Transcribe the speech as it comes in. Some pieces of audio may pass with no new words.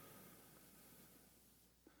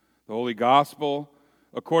The Holy Gospel,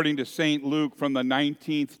 according to St. Luke, from the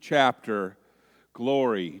 19th chapter.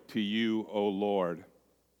 Glory to you, O Lord.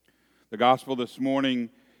 The Gospel this morning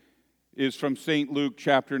is from St. Luke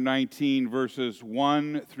chapter 19, verses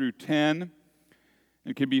 1 through 10.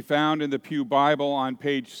 It can be found in the Pew Bible on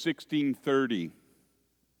page 1630.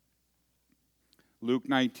 Luke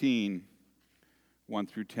 19, 1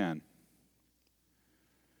 through 10.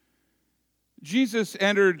 Jesus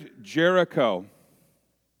entered Jericho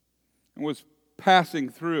and was passing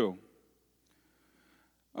through.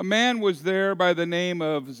 A man was there by the name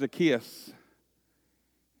of Zacchaeus.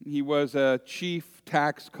 He was a chief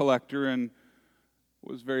tax collector and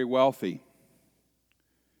was very wealthy.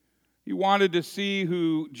 He wanted to see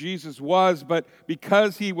who Jesus was, but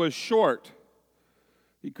because he was short,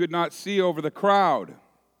 he could not see over the crowd.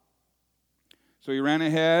 So he ran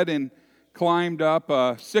ahead and climbed up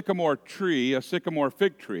a sycamore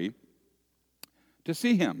fig tree, to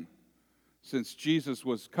see him, since Jesus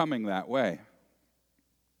was coming that way.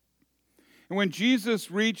 And when Jesus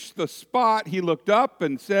reached the spot, he looked up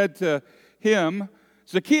and said to him,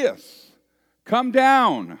 "Zacchaeus, come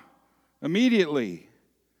down immediately.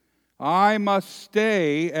 I must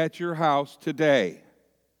stay at your house today."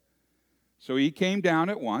 So he came down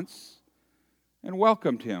at once and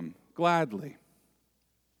welcomed him gladly.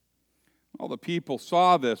 All the people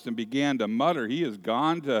saw this and began to mutter, "He is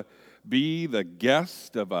gone to be the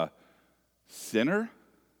guest of a sinner?"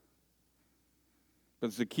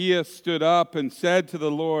 But Zacchaeus stood up and said to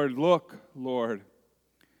the Lord, "Look, Lord,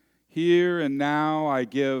 here and now I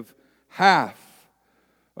give half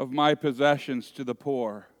of my possessions to the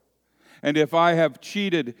poor. And if I have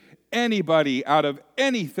cheated anybody out of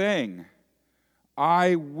anything,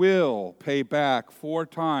 I will pay back 4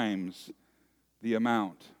 times the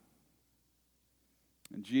amount."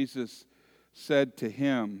 And Jesus said to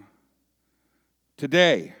him,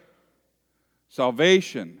 "Today,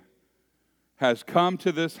 salvation has come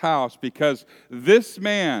to this house, because this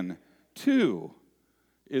man, too,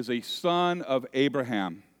 is a son of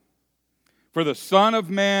Abraham. For the Son of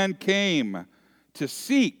Man came to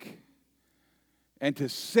seek and to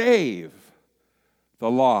save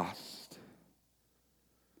the lost."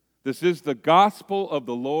 This is the gospel of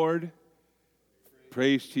the Lord.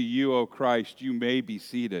 Praise to you, O Christ. You may be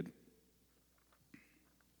seated.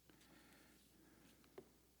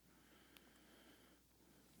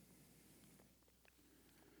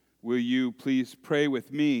 Will you please pray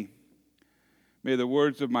with me? May the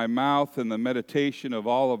words of my mouth and the meditation of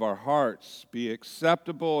all of our hearts be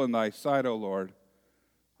acceptable in thy sight, O Lord,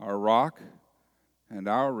 our rock and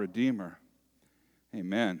our Redeemer.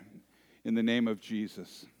 Amen. In the name of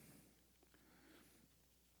Jesus.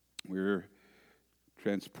 We're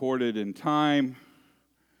transported in time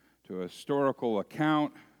to a historical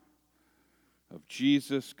account of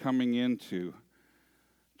Jesus coming into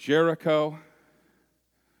Jericho.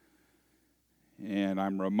 And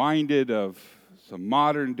I'm reminded of some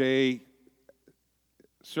modern day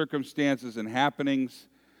circumstances and happenings.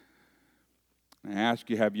 I ask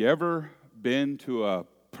you, have you ever been to a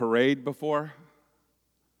parade before?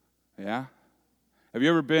 Yeah? Have you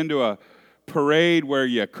ever been to a parade where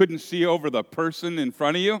you couldn't see over the person in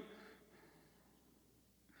front of you?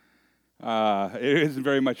 It isn't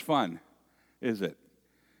very much fun, is it?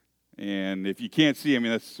 And if you can't see,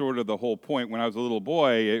 that's sort of the whole point. When I was a little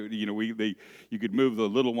boy, you could move the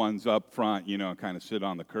little ones up front, and kind of sit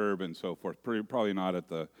on the curb and so forth. Probably not at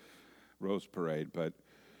the Rose Parade, but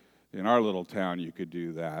in our little town, you could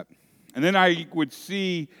do that. And then I would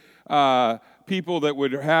see people that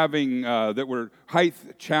were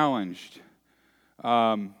height challenged.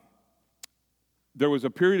 There was a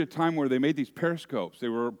period of time where they made these periscopes. They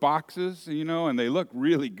were boxes, and they looked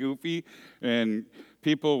really goofy. And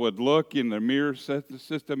people would look in the mirror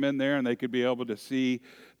system in there, and they could be able to see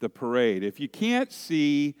the parade. If you can't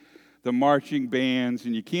see the marching bands,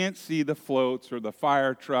 and you can't see the floats or the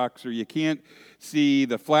fire trucks, or you can't see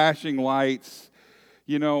the flashing lights,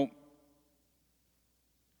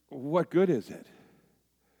 what good is it?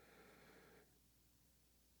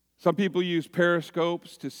 Some people use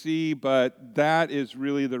periscopes to see, but that is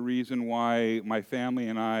really the reason why my family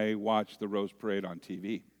and I watch the Rose Parade on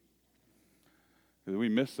TV. Because we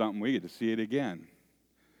miss something, we get to see it again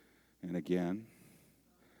and again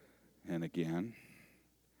and again.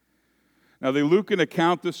 Now, the Lucan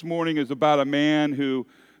account this morning is about a man who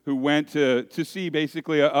went to see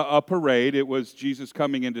basically a parade. It was Jesus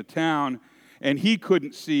coming into town, and he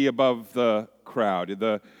couldn't see above the crowd.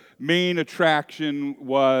 The main attraction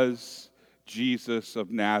was Jesus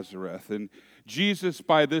of Nazareth. And Jesus,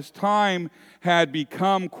 by this time, had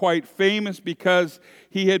become quite famous because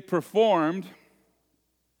he had performed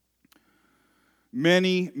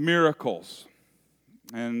many miracles.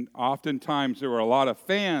 And oftentimes there were a lot of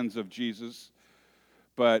fans of Jesus,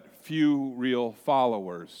 but few real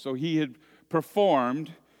followers. So he had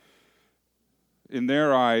performed, in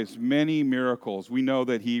their eyes, many miracles. We know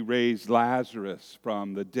that he raised Lazarus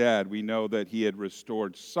from the dead. We know that he had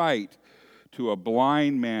restored sight to a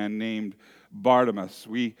blind man named Bartimaeus.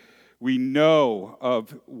 We know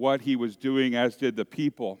of what he was doing, as did the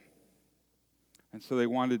people. And so they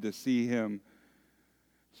wanted to see him.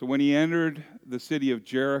 So when he entered the city of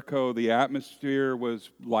Jericho, the atmosphere was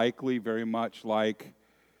likely very much like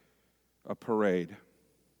a parade.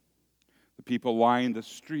 The people lined the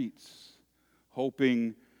streets,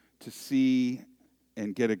 hoping to see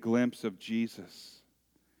and get a glimpse of Jesus.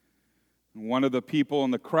 And one of the people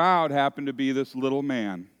in the crowd happened to be this little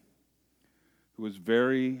man who was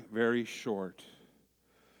very, very short.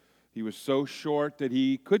 He was so short that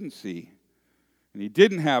he couldn't see, and he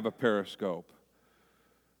didn't have a periscope.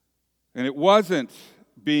 And it wasn't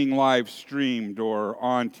being live streamed or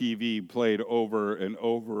on TV played over and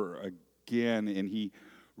over again, and he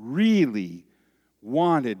really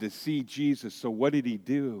wanted to see Jesus. So what did he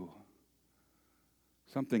do?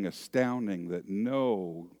 Something astounding that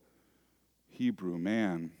no Hebrew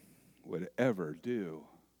man would ever do.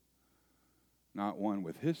 Not one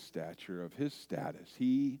with his stature, of his status.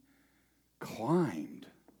 He climbed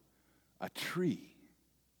a tree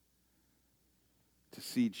to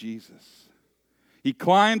see Jesus. He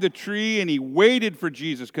climbed the tree and he waited for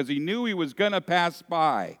Jesus because he knew he was going to pass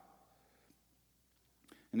by.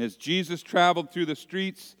 And as Jesus traveled through the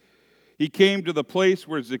streets, he came to the place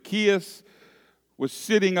where Zacchaeus was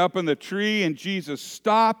sitting up in the tree, and Jesus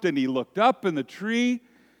stopped and he looked up in the tree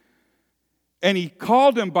and he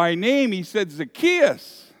called him by name. He said,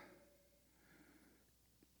 "Zacchaeus,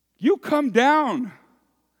 you come down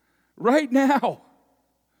right now.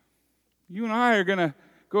 You and I are going to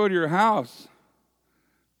go to your house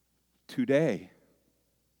today."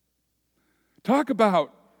 Talk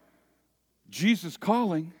about Jesus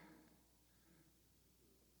calling.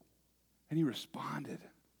 And he responded.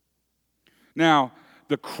 Now,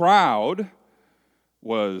 the crowd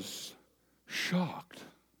was shocked.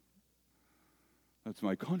 That's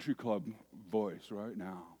my country club voice right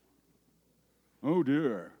now. Oh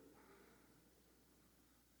dear.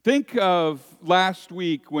 Think of last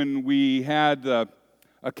week when we had the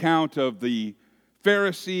account of the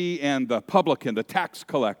Pharisee and the publican, the tax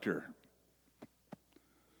collector.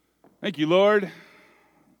 Thank you, Lord.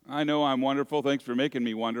 I know I'm wonderful. Thanks for making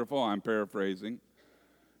me wonderful. I'm paraphrasing.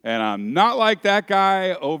 And I'm not like that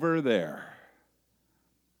guy over there.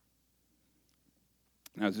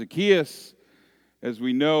 Now, Zacchaeus, as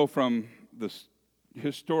we know from the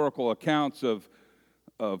historical accounts of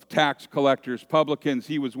tax collectors, publicans,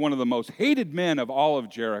 he was one of the most hated men of all of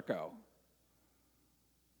Jericho.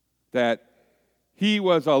 That he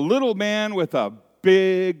was a little man with a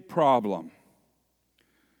big problem.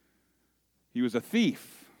 He was a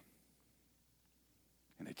thief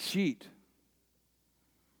and a cheat.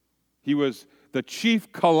 He was the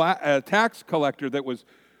chief tax collector that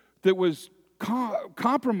was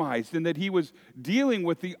compromised, in that he was dealing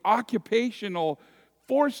with the occupational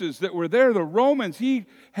forces that were there, the Romans. He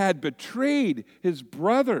had betrayed his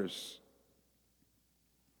brothers.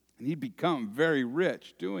 And he'd become very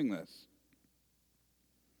rich doing this.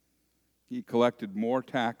 He collected more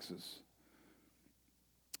taxes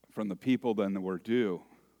from the people than were due.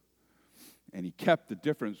 And he kept the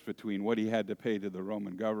difference between what he had to pay to the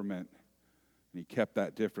Roman government, and he kept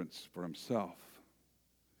that difference for himself.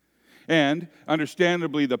 And,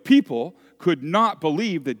 understandably, the people could not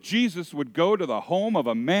believe that Jesus would go to the home of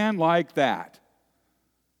a man like that.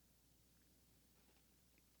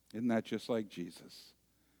 Isn't that just like Jesus?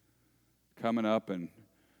 Coming up and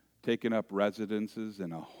taking up residences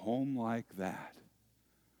in a home like that.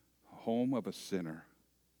 A home of a sinner.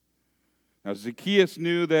 Now, Zacchaeus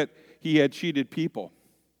knew that he had cheated people.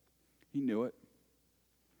 He knew it.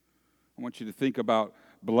 I want you to think about,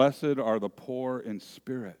 blessed are the poor in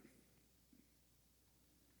spirit.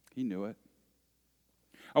 He knew it.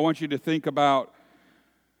 I want you to think about,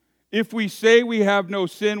 if we say we have no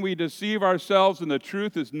sin, we deceive ourselves and the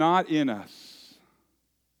truth is not in us.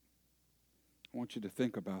 I want you to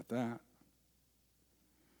think about that.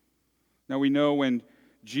 Now we know when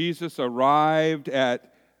Jesus arrived at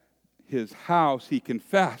his house, he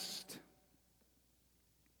confessed.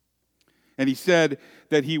 And he said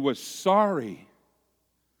that he was sorry.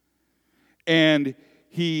 And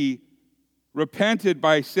he repented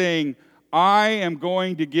by saying, "I am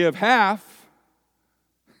going to give half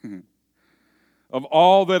of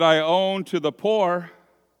all that I own to the poor."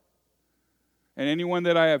 and anyone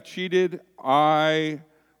that I have cheated, I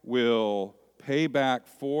will pay back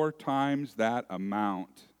 4 times that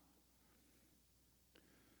amount.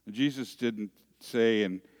 Jesus didn't say,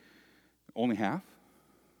 and only half.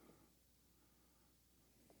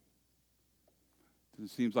 It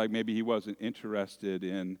seems like maybe he wasn't interested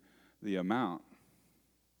in the amount.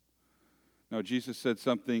 No, Jesus said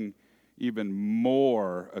something even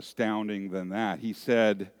more astounding than that. He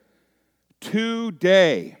said,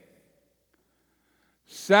 "Today,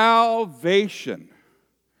 salvation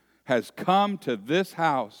has come to this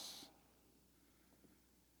house."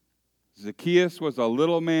 Zacchaeus was a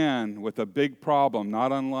little man with a big problem,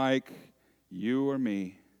 not unlike you or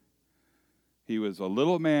me. He was a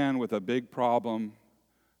little man with a big problem,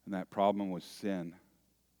 and that problem was sin.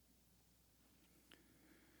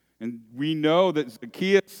 And we know that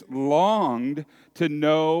Zacchaeus longed to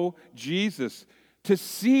know Jesus, to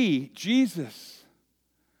see Jesus,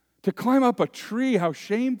 to climb up a tree, how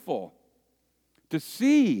shameful, to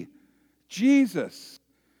see Jesus.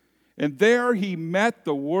 And there he met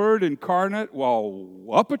the Word incarnate while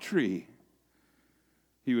up a tree.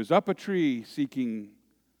 He was up a tree seeking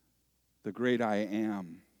the great I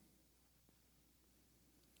Am.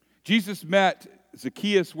 Jesus met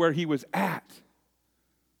Zacchaeus where he was at.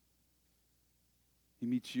 He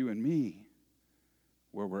meets you and me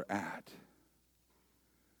where we're at.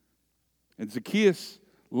 And Zacchaeus'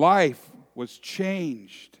 life was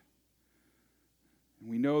changed. And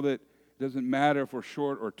we know that it doesn't matter if we're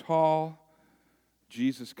short or tall,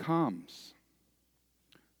 Jesus comes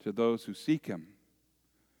to those who seek him.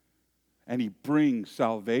 And he brings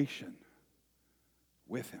salvation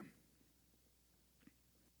with him.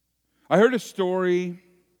 I heard a story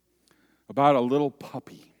about a little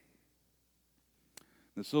puppy.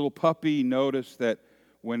 This little puppy noticed that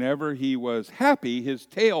whenever he was happy, his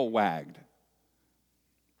tail wagged.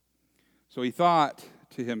 So he thought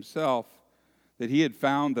to himself that he had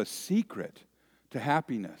found the secret to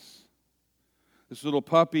happiness. This little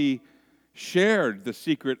puppy shared the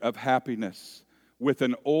secret of happiness with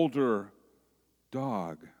an older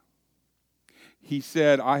dog. He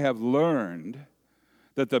said, "I have learned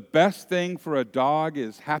that the best thing for a dog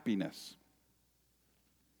is happiness,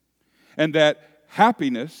 and that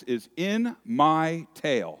happiness is in my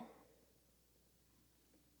tail.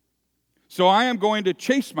 So I am going to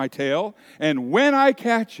chase my tail, and when I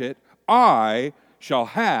catch it, I shall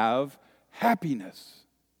have happiness."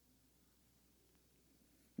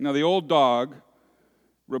 Now the old dog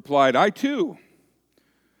replied, "I too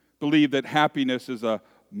believe that happiness is a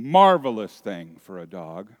marvelous thing for a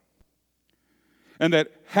dog, and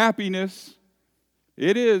that happiness,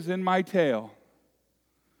 it is in my tail.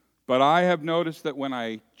 But I have noticed that when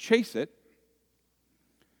I chase it,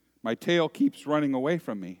 my tail keeps running away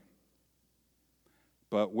from me.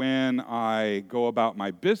 But when I go about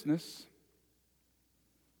my business,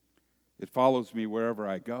 it follows me wherever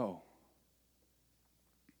I go."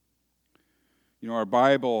 You know, our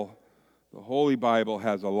Bible, the Holy Bible,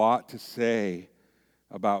 has a lot to say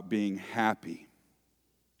about being happy.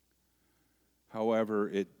 However,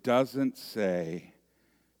 it doesn't say,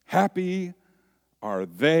 "Happy are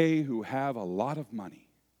they who have a lot of money."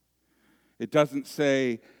 It doesn't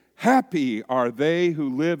say, "Happy are they who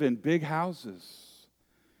live in big houses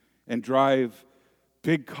and drive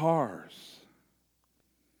big cars."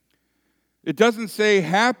 It doesn't say,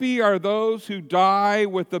 "Happy are those who die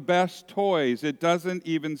with the best toys." It doesn't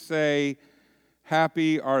even say,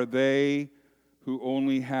 "Happy are they who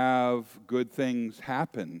only have good things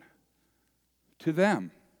happen to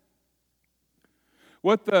them."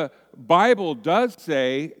 What the Bible does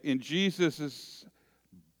say in Jesus'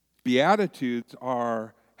 Beatitudes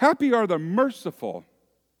are, happy are the merciful,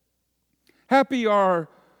 happy are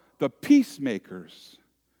the peacemakers,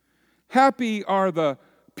 happy are the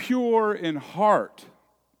pure in heart.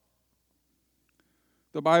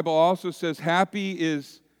 The Bible also says, happy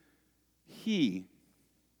is he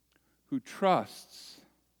who trusts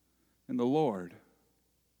in the Lord.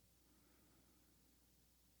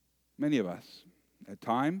 Many of us, at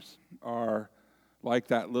times, are like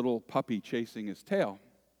that little puppy chasing his tail,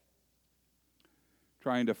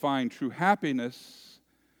 trying to find true happiness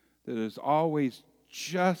that is always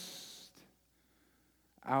just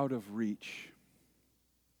out of reach.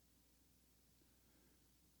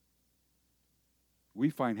 We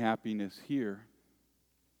find happiness here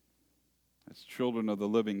as children of the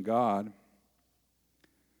living God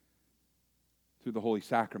through the holy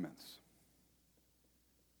sacraments.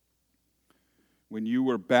 When you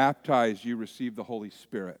were baptized, you received the Holy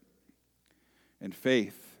Spirit, and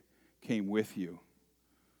faith came with you,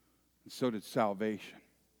 and so did salvation.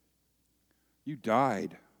 You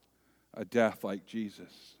died a death like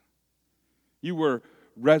Jesus. You were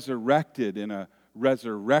resurrected in a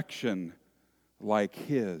resurrection like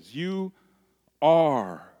his. You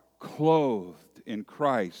are clothed in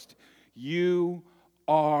Christ. You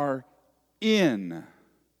are in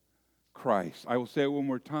Christ. I will say it one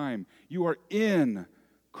more time. You are in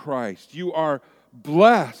Christ. You are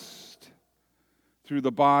blessed through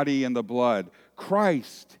the body and the blood.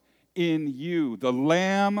 Christ in you, the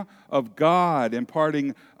Lamb of God,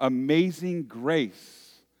 imparting amazing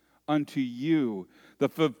grace unto you, the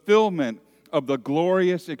fulfillment of the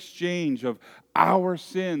glorious exchange of our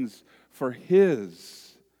sins for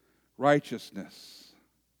his righteousness.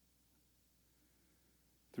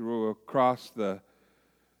 Across the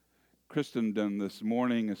Christendom this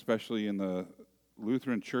morning, especially in the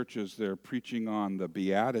Lutheran churches, they're preaching on the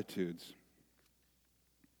Beatitudes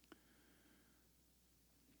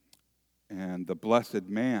and the blessed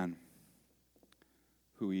man,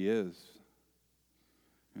 who he is.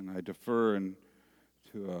 And I defer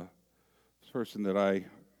to a person that I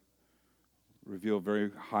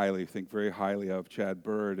think very highly of, Chad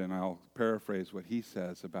Bird, and I'll paraphrase what he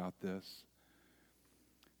says about this,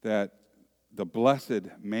 that the blessed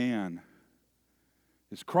man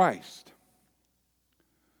is Christ.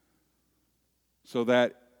 So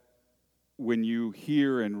that when you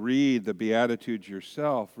hear and read the Beatitudes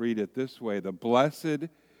yourself, read it this way: the blessed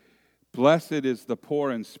is the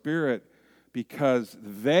poor in spirit, because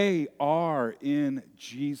they are in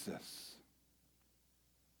Jesus.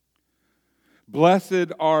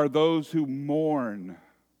 Blessed are those who mourn,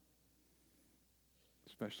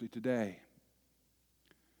 especially today.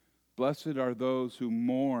 Blessed are those who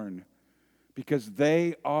mourn, because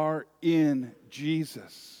they are in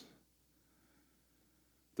Jesus.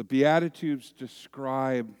 The Beatitudes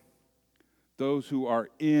describe those who are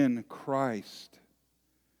in Christ,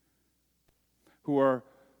 who are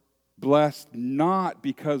blessed not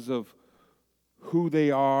because of who they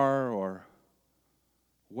are or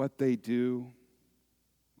what they do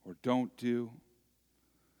or don't do,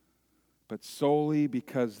 but solely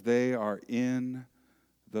because they are in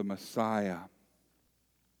the Messiah.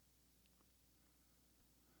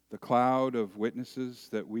 The cloud of witnesses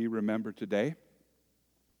that we remember today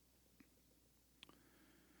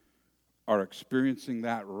are experiencing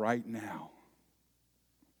that right now.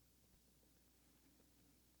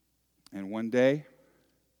 And one day,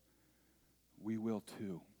 we will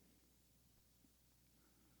too.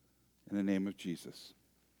 In the name of Jesus.